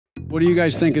What do you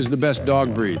guys think is the best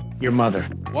dog breed? Your mother.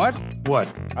 What? What?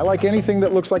 I like anything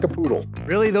that looks like a poodle.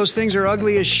 Really? Those things are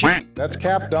ugly as shit. That's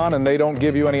capped on and they don't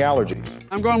give you any allergies.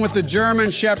 I'm going with the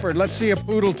German Shepherd. Let's see a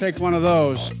poodle take one of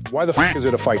those. Why the f is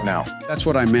it a fight now? That's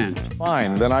what I meant.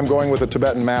 Fine, then I'm going with a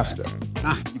Tibetan Mastiff.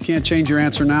 You can't change your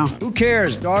answer now? Who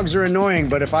cares? Dogs are annoying,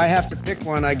 but if I have to pick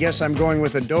one, I guess I'm going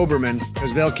with a Doberman,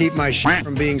 because they'll keep my shit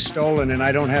from being stolen and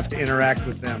I don't have to interact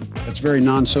with them. That's very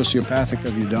non-sociopathic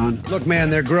of you, Don. Look, man,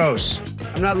 they're gross.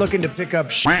 I'm not looking to pick up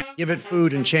shit, give it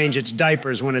food, and change its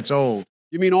diapers when it's old.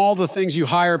 You mean all the things you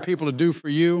hire people to do for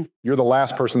you? You're the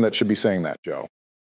last person that should be saying that, Joe.